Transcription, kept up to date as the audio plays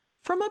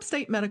From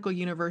Upstate Medical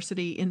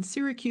University in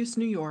Syracuse,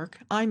 New York,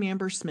 I'm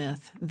Amber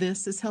Smith.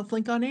 This is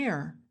HealthLink on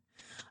Air.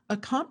 A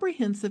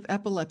comprehensive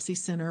epilepsy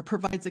center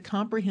provides a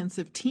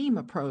comprehensive team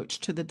approach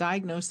to the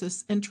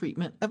diagnosis and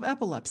treatment of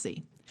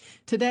epilepsy.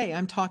 Today,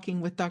 I'm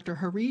talking with Dr.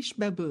 Harish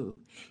Babu.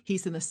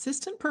 He's an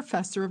assistant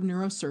professor of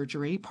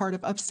neurosurgery, part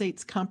of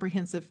Upstate's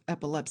Comprehensive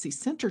Epilepsy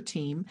Center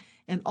team,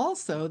 and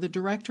also the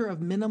director of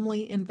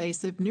minimally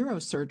invasive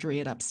neurosurgery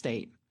at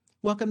Upstate.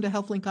 Welcome to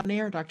HealthLink on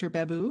Air, Dr.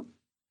 Babu.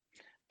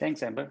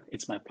 Thanks, Amber.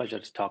 It's my pleasure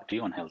to talk to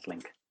you on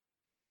HealthLink.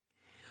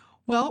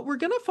 Well, we're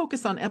going to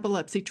focus on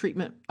epilepsy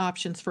treatment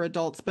options for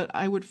adults, but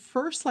I would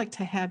first like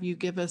to have you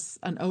give us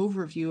an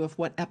overview of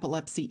what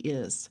epilepsy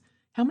is.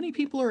 How many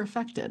people are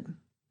affected?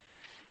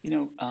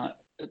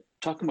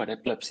 Talking about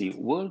epilepsy,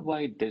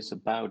 worldwide, there's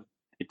about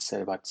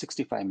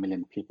 65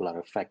 million people are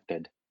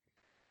affected.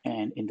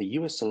 And in the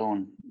US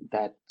alone,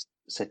 that's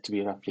said to be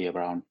roughly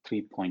around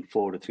 3.4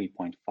 to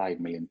 3.5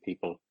 million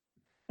people.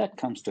 That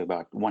comes to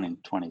about 1 in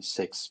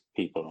 26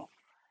 people.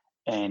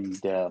 And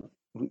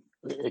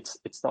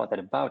it's thought that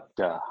about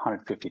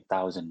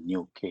 150,000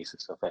 new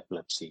cases of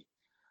epilepsy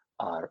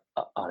are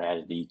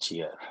added each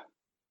year.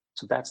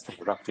 So that's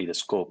roughly the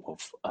scope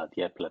of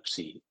the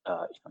epilepsy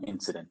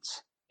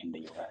incidents in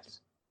the US.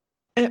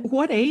 At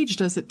what age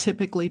does it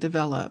typically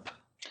develop?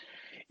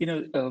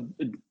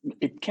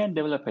 It can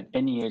develop at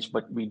any age,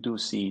 but we do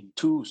see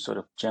two sort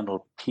of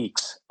general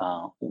peaks.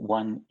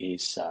 One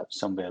is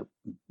somewhere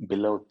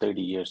below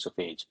 30 years of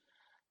age,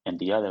 and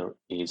the other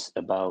is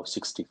above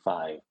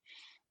 65.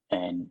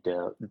 And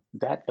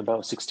that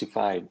above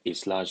 65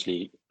 is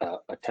largely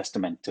a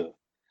testament to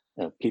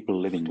people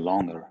living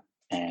longer,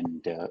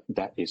 and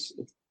that is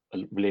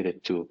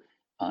related to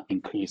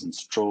increase in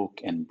stroke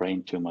and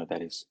brain tumor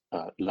that is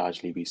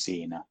largely we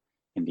see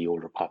in the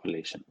older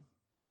population.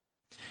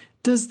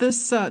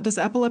 Does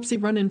epilepsy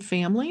run in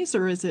families,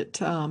 or is it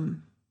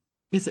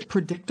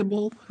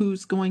predictable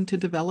who's going to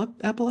develop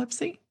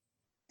epilepsy?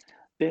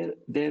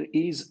 There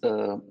is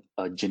a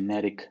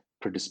genetic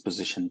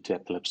predisposition to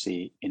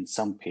epilepsy in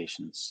some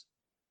patients,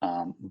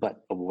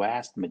 but a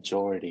vast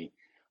majority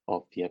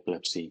of the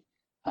epilepsy,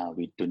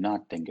 we do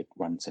not think it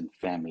runs in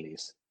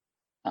families.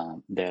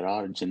 There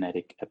are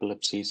genetic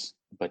epilepsies,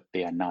 but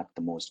they are not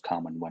the most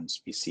common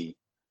ones we see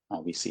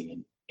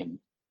in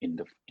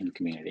the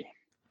community.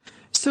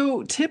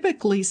 So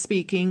typically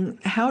speaking,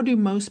 how do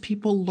most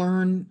people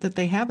learn that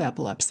they have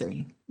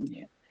epilepsy?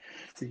 Yeah.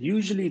 So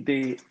usually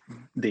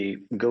they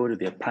go to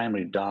their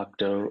primary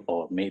doctor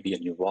or maybe a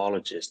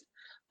neurologist.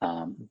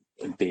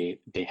 They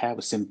have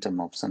a symptom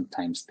of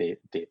sometimes they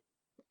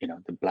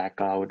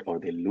black out or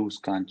they lose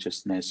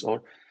consciousness,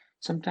 or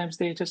sometimes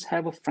they just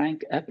have a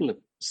frank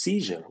epilepsy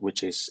seizure,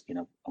 which is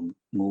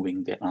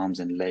moving their arms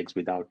and legs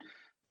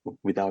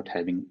without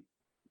having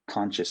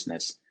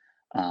consciousness.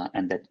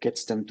 And that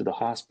gets them to the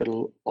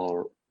hospital,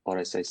 or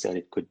as I said,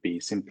 it could be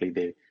simply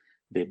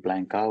they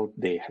blank out,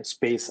 they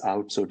space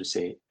out, so to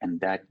say, and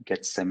that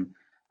gets them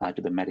to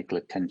the medical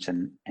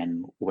attention.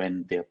 And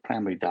when their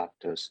primary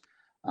doctors,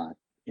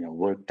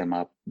 work them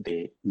up,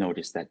 they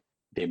notice that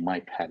they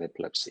might have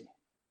epilepsy.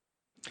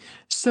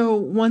 So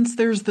once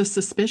there's the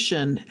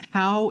suspicion,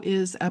 how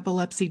is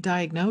epilepsy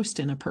diagnosed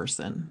in a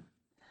person?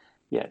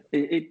 Yeah,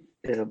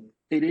 there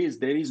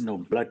is no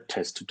blood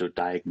test to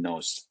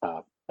diagnose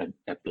an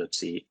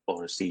epilepsy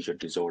or a seizure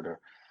disorder,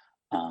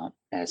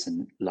 as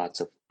in lots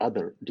of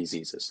other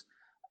diseases.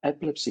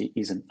 Epilepsy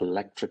is an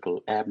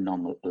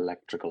abnormal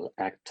electrical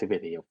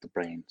activity of the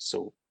brain.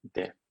 So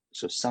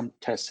some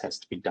tests has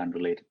to be done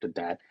related to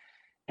that.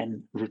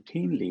 And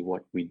routinely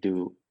what we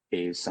do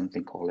is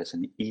something called as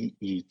an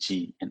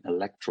EEG, an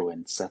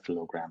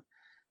electroencephalogram.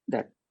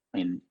 That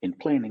in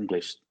plain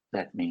English,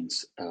 that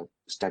means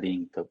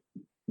studying the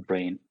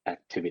brain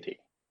activity.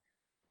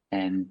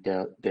 And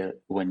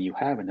when you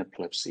have an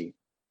epilepsy,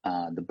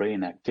 the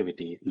brain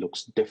activity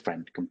looks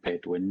different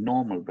compared to a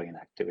normal brain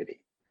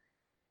activity.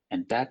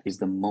 And that is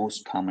the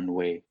most common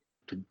way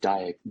to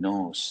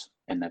diagnose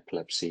an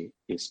epilepsy,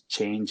 is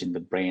change in the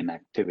brain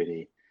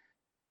activity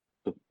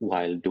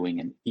while doing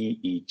an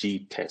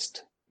EEG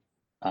test.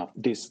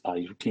 These are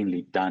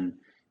routinely done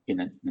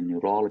in a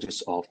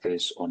neurologist's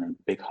office or in a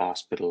big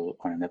hospital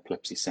or an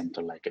epilepsy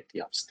center like at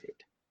the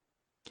Upstate.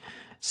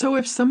 So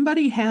if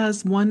somebody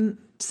has one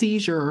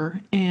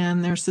seizure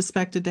and they're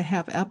suspected to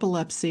have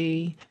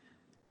epilepsy,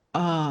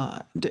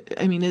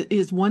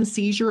 is one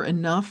seizure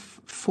enough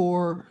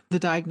for the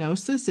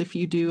diagnosis? If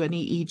you do an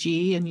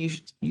EEG and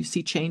you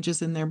see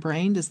changes in their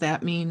brain, does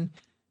that mean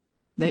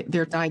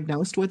they're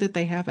diagnosed with it,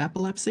 they have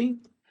epilepsy?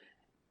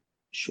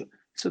 Sure.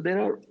 So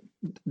there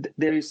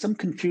is some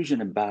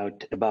confusion about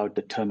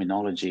the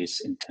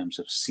terminologies in terms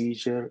of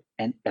seizure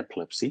and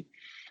epilepsy.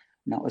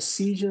 Now, a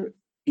seizure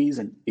is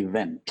an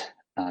event.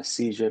 A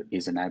seizure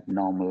is an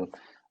abnormal,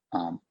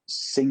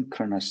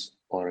 synchronous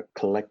or a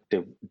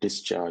collective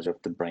discharge of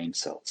the brain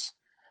cells.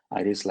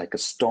 It is like a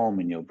storm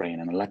in your brain,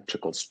 an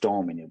electrical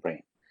storm in your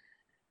brain.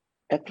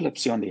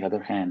 Epilepsy, on the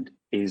other hand,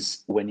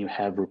 is when you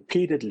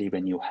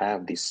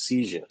have these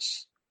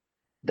seizures,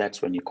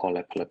 that's when you call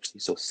epilepsy.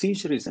 So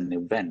seizure is an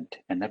event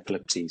and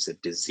epilepsy is a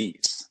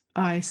disease.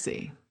 I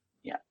see.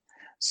 Yeah.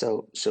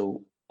 So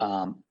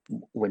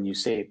when you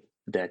say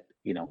that,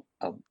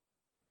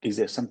 is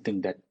there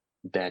something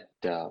that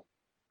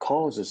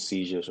causes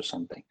seizures or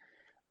something?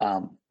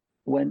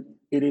 When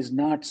it is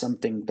not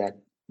something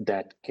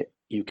that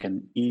you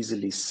can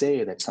easily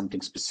say that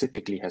something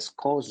specifically has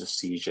caused a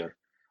seizure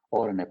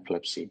or an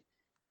epilepsy.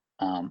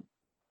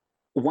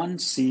 One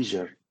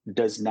seizure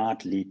does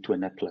not lead to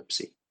an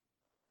epilepsy.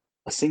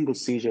 A single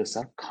seizures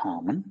are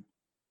common.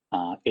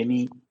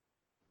 Any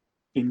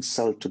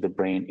insult to the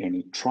brain,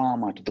 any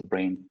trauma to the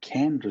brain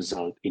can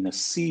result in a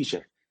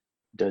seizure.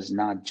 Does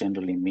not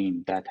generally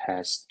mean that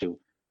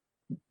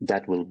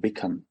will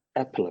become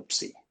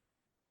epilepsy.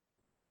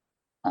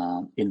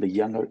 In the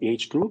younger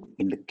age group,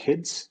 in the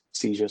kids,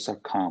 seizures are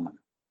common,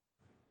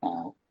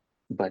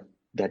 but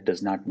that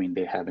does not mean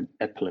they have an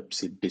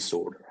epilepsy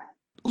disorder.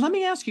 Let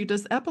me ask you,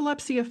 does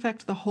epilepsy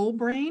affect the whole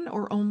brain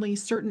or only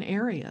certain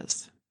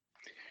areas?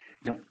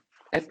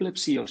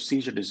 Epilepsy or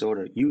seizure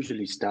disorder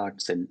usually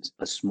starts in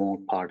a small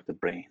part of the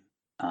brain,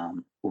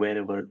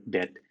 wherever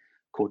that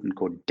quote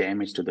unquote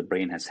damage to the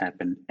brain has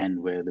happened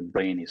and where the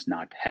brain is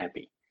not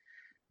happy.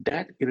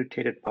 That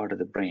irritated part of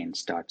the brain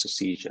starts a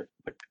seizure,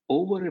 but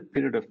over a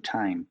period of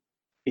time,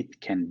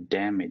 it can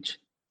damage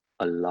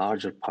a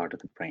larger part of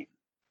the brain.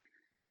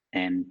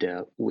 And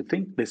we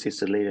think this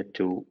is related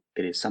to,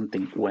 it is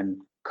something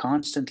when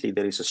constantly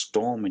there is a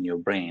storm in your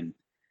brain,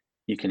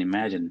 you can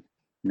imagine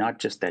not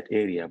just that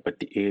area, but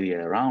the area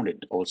around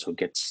it also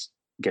gets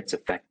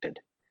affected.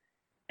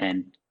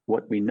 And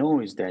what we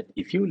know is that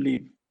if you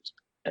leave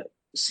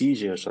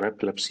seizures or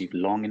epilepsy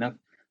long enough,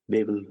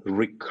 they will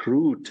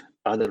recruit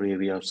other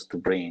areas of the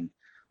brain.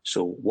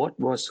 So what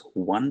was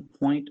 1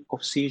 point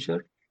of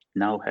seizure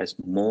now has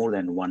more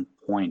than 1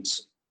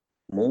 points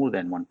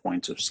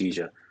of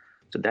seizure.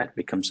 So that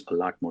becomes a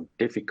lot more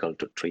difficult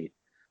to treat.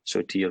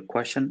 So to your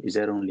question, is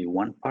there only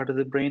one part of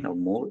the brain or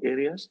more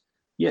areas?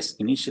 Yes,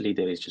 initially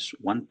there is just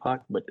one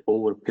part, but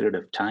over a period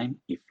of time,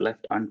 if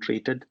left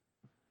untreated,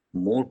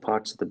 more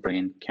parts of the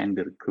brain can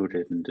be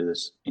recruited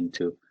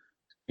into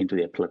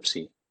the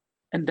epilepsy.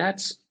 And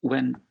that's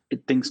when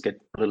things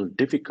get a little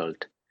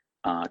difficult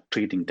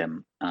treating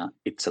them.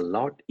 It's a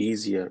lot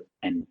easier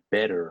and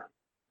better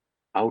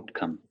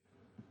outcome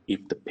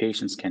if the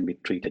patients can be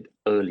treated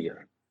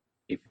earlier.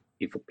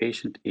 If a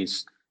patient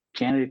is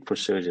candidate for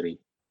surgery,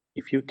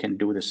 if you can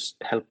do this,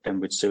 help them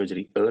with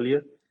surgery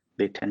earlier,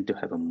 they tend to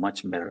have a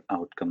much better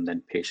outcome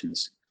than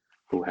patients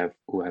who have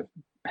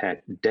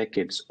had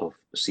decades of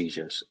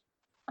seizures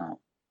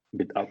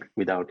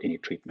without any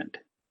treatment.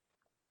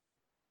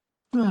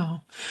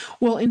 Oh,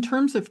 well, in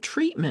terms of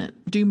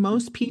treatment, do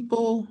most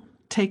people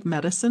take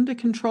medicine to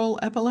control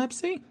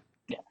epilepsy?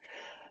 Yeah.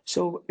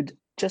 So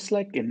just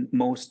like in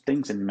most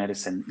things in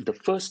medicine, the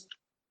first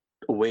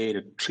way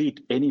to treat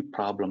any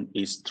problem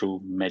is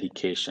through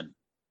medication,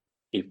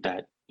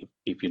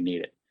 if you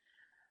need it.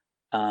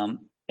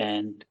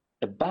 And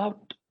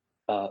about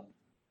 60%,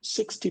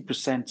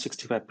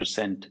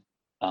 65%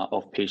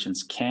 of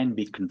patients can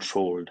be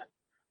controlled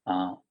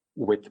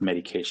with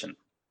medication.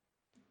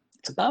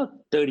 It's about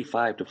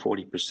 35 to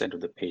 40%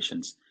 of the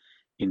patients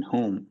in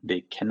whom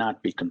they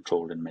cannot be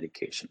controlled in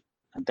medication.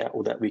 And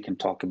that we can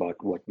talk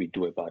about what we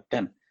do about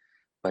them.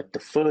 But the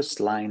first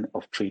line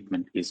of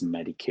treatment is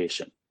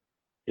medication.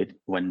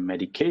 When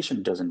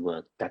medication doesn't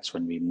work, that's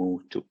when we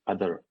move to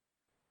other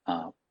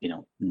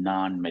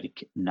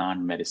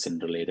non-medicine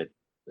related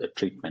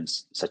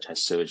treatments such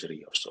as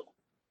surgery or so.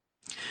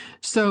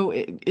 So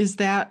is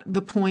that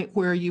the point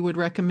where you would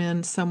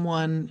recommend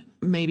someone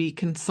maybe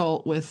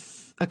consult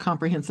with a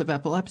comprehensive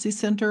epilepsy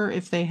center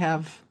if they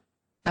have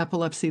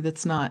epilepsy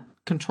that's not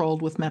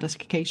controlled with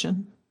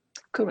medication?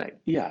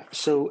 Correct. Yeah.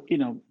 So,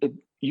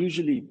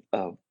 usually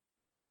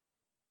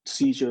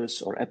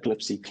seizures or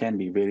epilepsy can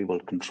be very well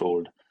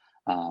controlled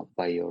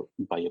by your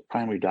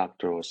primary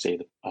doctor or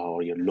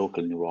or your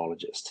local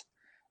neurologist,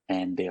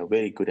 and they are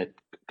very good at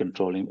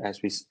controlling. As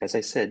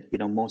I said,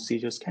 most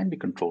seizures can be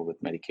controlled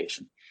with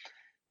medication.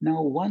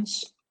 Now,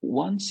 once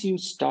you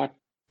start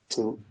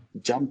to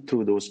jump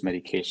through those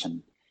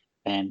medication,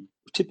 and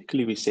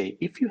typically we say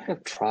if you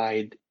have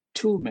tried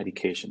 2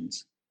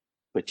 medications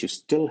but you're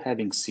still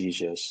having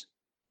seizures,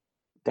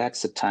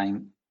 that's the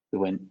time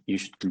when you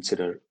should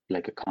consider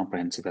like a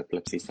comprehensive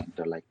epilepsy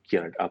center like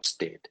here at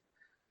Upstate.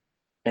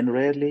 And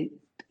rarely,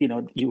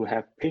 you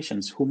have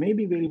patients who may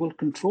be very well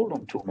controlled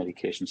on 2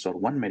 medications or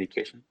 1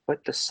 medication,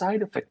 but the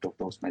side effect of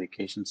those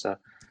medications are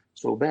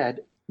so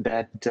bad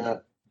that,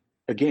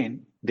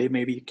 again, they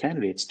may be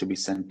candidates to be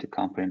sent to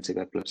comprehensive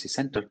epilepsy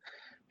center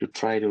to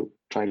try to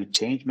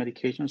change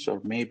medications, or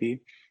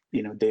maybe,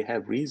 they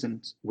have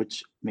reasons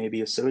which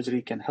maybe a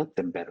surgery can help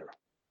them better.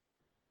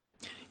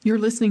 You're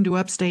listening to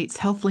Upstate's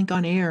HealthLink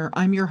on Air.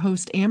 I'm your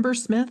host, Amber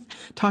Smith,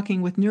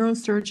 talking with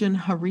neurosurgeon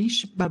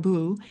Harish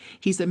Babu.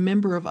 He's a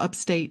member of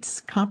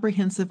Upstate's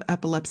Comprehensive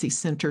Epilepsy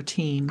Center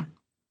team.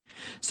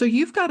 So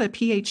you've got a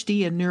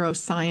PhD in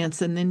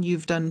neuroscience, and then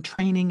you've done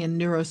training in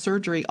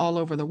neurosurgery all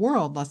over the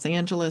world, Los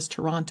Angeles,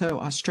 Toronto,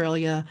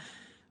 Australia.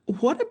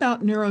 What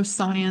about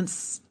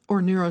neuroscience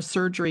or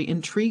neurosurgery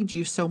intrigued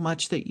you so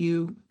much that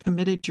you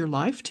committed your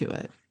life to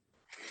it?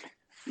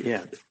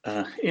 Yeah,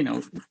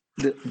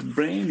 the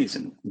brain is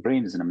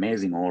an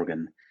amazing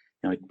organ.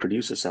 It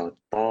produces our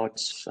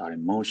thoughts, our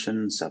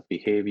emotions, our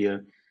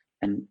behavior,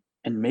 and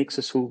makes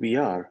us who we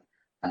are.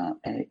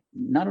 And it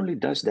not only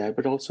does that,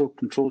 but also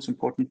controls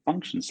important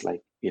functions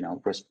like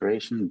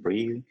respiration,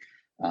 breathing,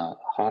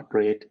 heart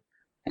rate,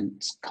 and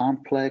it's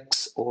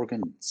complex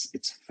organ.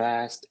 It's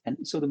fast, and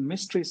so the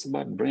mysteries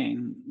about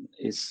brain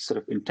is sort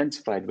of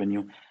intensified when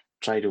you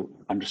try to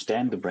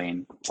understand the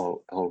brain,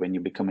 or when you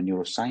become a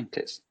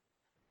neuroscientist.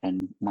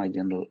 And my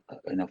general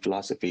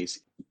philosophy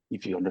is,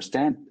 if you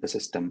understand the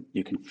system,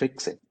 you can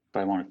fix it. If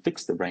I want to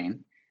fix the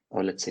brain,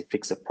 or let's say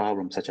fix a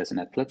problem such as an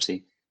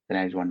epilepsy, then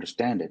I need to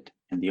understand it.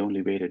 And the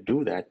only way to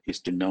do that is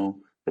to know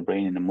the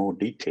brain in a more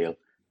detail,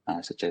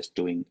 such as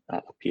doing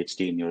a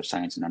PhD in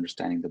neuroscience and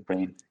understanding the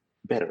brain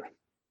better.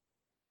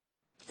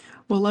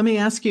 Well, let me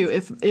ask you,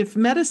 if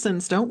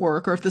medicines don't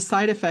work, or if the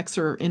side effects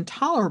are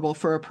intolerable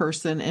for a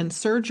person and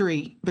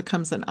surgery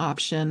becomes an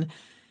option,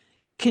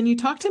 can you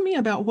talk to me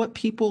about what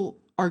people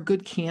are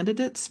good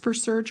candidates for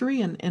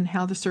surgery, and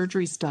how the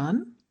surgery's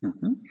done?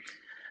 Mhm.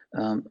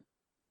 Um,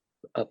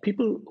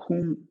 People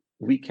whom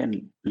we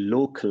can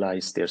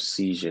localize their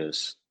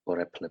seizures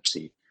or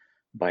epilepsy.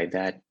 By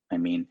that, I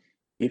mean,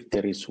 if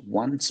there is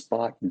one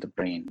spot in the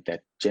brain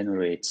that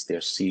generates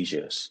their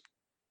seizures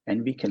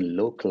and we can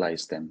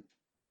localize them,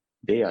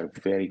 they are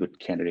very good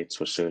candidates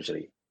for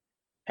surgery.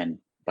 And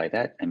by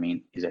that, I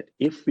mean, is that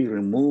if we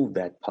remove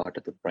that part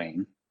of the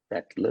brain,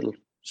 that little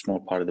small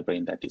part of the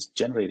brain that is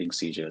generating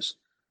seizures,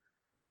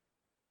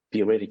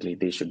 theoretically,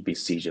 they should be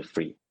seizure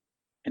free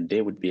and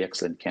they would be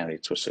excellent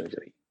candidates for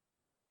surgery.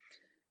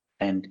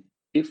 And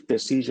if the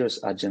seizures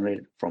are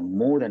generated from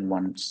more than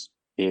one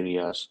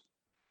areas,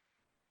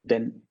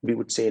 then we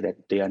would say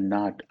that they are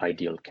not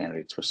ideal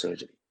candidates for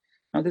surgery.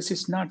 Now, this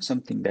is not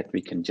something that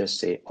we can just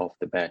say off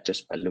the bat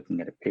just by looking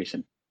at a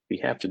patient. We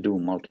have to do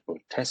multiple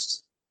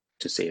tests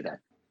to say that.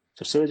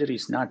 So surgery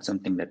is not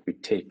something that we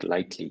take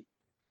lightly,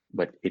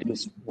 but it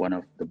is one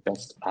of the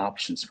best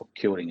options for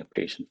curing a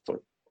patient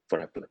for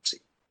epilepsy.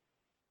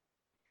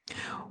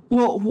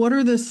 Well, what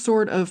are the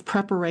sort of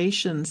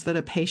preparations that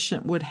a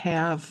patient would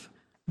have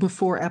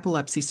before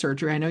epilepsy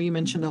surgery? I know you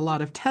mentioned a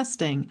lot of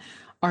testing.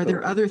 Are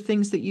there other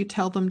things that you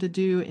tell them to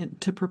do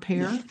to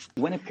prepare?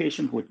 When a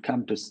patient would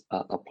come to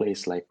a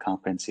place like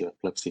Comprehensive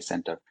Epilepsy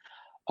Center,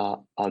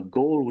 our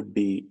goal would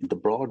be, the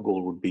broad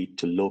goal would be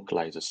to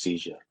localize a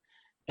seizure.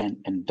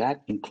 And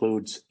that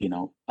includes,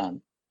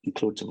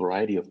 includes a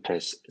variety of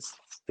tests,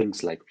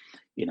 things like,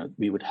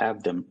 we would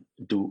have them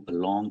do a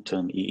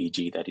long-term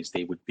EEG. That is,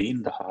 they would be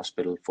in the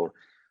hospital for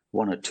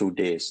 1 or 2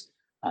 days,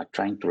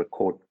 trying to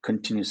record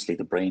continuously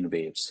the brain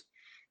waves,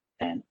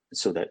 and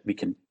so that we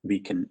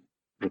can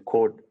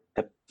record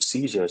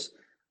seizures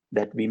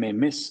that we may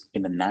miss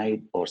in the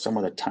night or some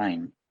other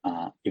time,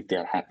 if they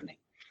are happening.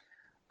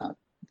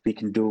 We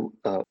can do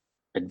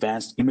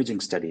advanced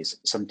imaging studies.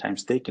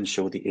 Sometimes they can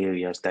show the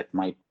areas that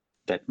might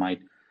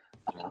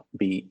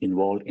be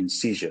involved in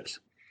seizures.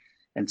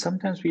 And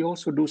sometimes we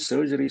also do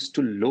surgeries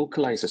to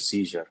localize a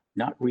seizure,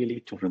 not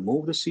really to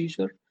remove the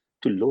seizure,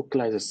 to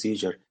localize a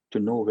seizure, to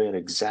know where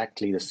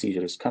exactly the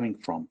seizure is coming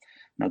from.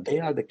 Now,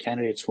 they are the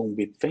candidates whom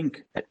we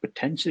think that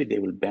potentially they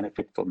will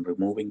benefit from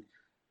removing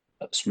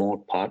a small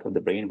part of the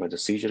brain where the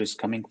seizure is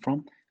coming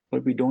from,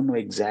 but we don't know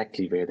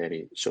exactly where that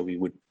is. So we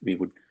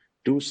would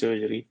do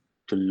surgery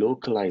to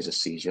localize a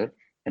seizure,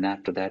 and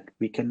after that,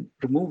 we can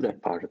remove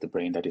that part of the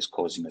brain that is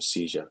causing a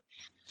seizure.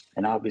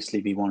 And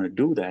obviously, we want to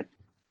do that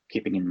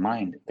keeping in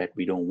mind that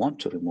we don't want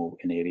to remove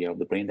an area of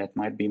the brain that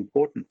might be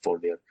important for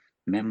their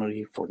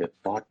memory, for their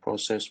thought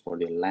process, for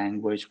their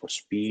language, for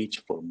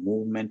speech, for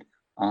movement,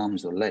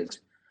 arms or legs.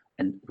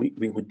 And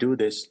we would do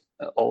this,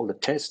 all the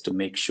tests, to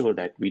make sure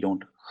that we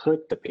don't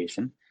hurt the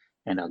patient.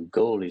 And our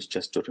goal is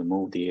just to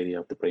remove the area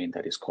of the brain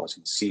that is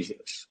causing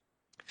seizures.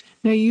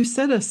 Now, you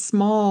said a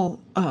small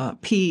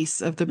piece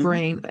of the Mhm.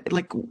 brain,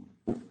 like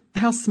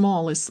how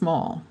small is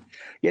small?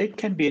 Yeah, it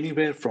can be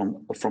anywhere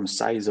from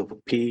size of a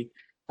pea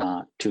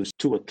to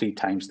 2 or 3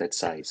 times that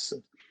size.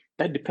 So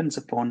that depends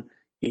upon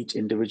each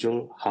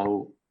individual,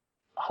 how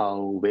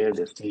where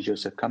their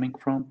seizures are coming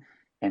from,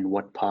 and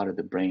what part of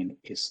the brain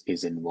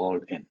is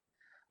involved in.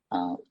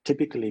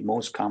 Typically,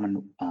 most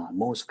common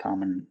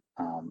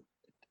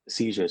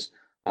seizures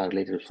are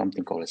related to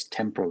something called as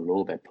temporal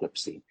lobe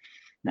epilepsy.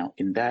 Now,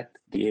 in that,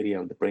 the area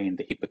of the brain,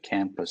 the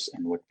hippocampus,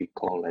 and what we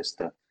call as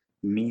the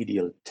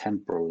medial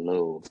temporal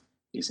lobe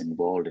is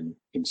involved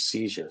in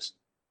seizures.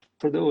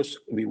 For those,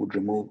 we would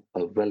remove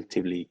a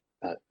relatively,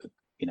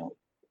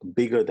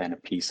 bigger than a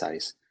pea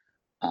size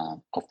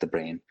of the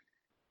brain,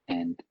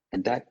 and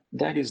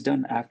that is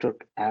done after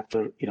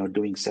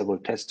doing several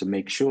tests to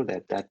make sure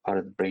that that part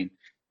of the brain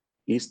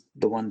is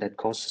the one that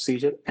causes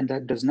seizure and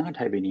that does not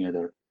have any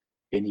other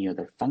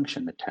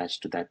function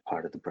attached to that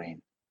part of the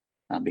brain.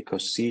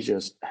 because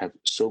seizures have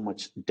so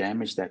much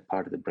damaged that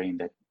part of the brain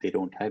that they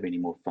don't have any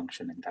more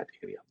function in that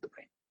area of the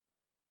brain.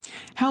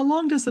 How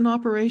long does an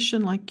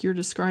operation like you're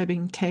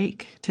describing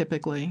take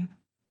typically?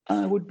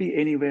 Would be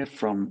anywhere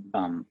from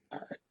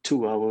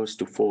 2 hours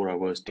to 4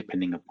 hours,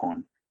 depending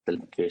upon the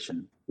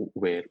location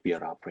where we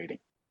are operating.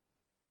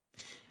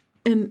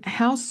 And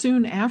how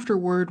soon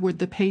afterward would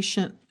the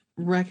patient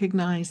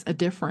recognize a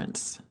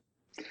difference?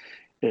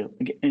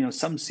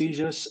 Some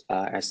seizures,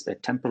 as a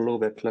temporal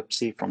lobe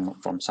epilepsy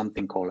from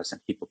something called as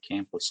an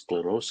hippocampal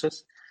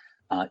sclerosis,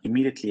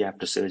 immediately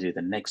after surgery,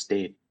 the next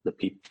day, the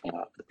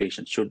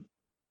patient should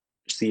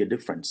see a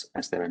difference.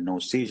 As there are no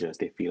seizures,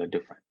 they feel a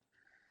difference.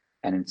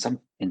 And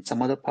in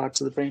some other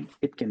parts of the brain,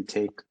 it can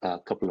take a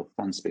couple of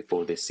months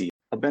before they see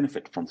a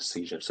benefit from the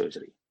seizure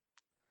surgery.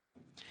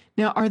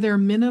 Now, are there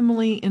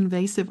minimally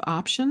invasive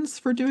options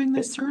for doing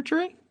this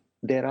surgery?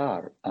 There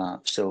are.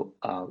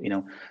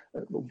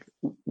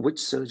 Which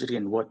surgery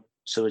and what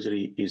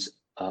surgery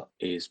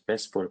is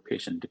best for a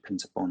patient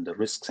depends upon the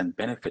risks and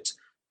benefits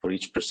for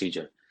each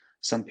procedure.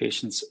 Some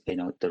patients,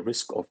 the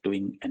risk of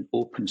doing an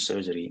open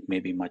surgery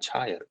may be much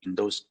higher. In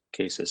those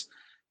cases,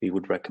 we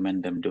would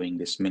recommend them doing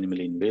this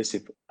minimally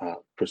invasive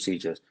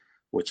procedures,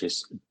 which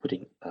is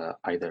putting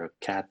either a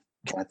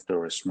catheter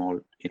or a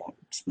small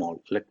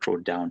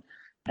electrode down,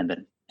 and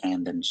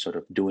then sort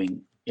of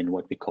doing in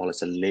what we call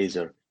as a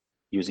laser,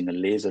 using a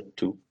laser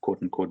to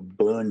quote unquote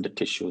burn the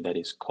tissue that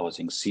is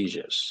causing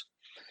seizures.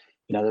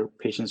 In other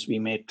patients, we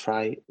may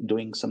try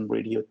doing some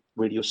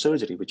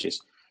radiosurgery, which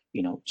is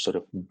sort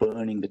of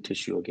burning the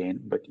tissue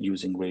again, but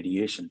using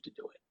radiation to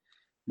do it.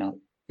 Now,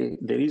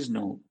 there is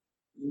no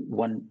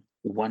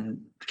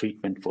one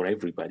treatment for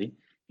everybody.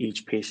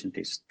 Each patient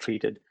is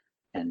treated,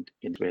 and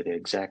in where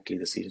exactly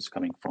the seizure is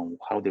coming from,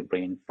 how the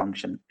brain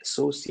function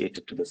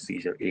associated to the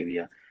seizure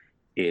area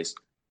is,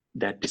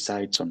 that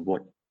decides on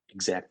what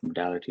exact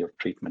modality of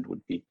treatment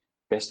would be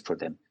best for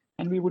them.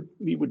 And we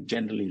would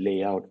generally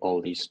lay out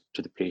all these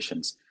to the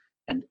patients,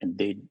 and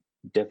they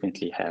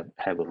definitely have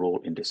a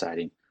role in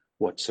deciding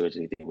what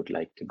surgery they would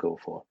like to go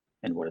for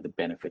and what are the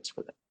benefits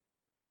for them.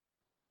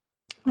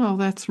 Oh,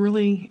 that's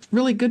really,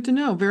 really good to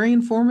know. Very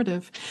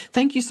informative.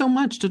 Thank you so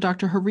much to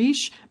Dr.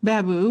 Harish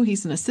Babu.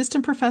 He's an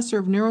assistant professor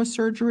of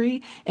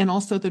neurosurgery and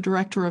also the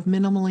director of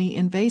minimally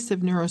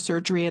invasive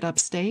neurosurgery at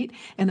Upstate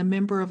and a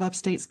member of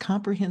Upstate's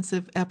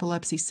Comprehensive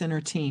Epilepsy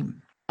Center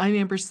team. I'm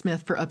Amber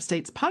Smith for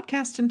Upstate's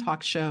podcast and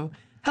talk show,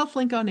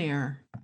 HealthLink on Air.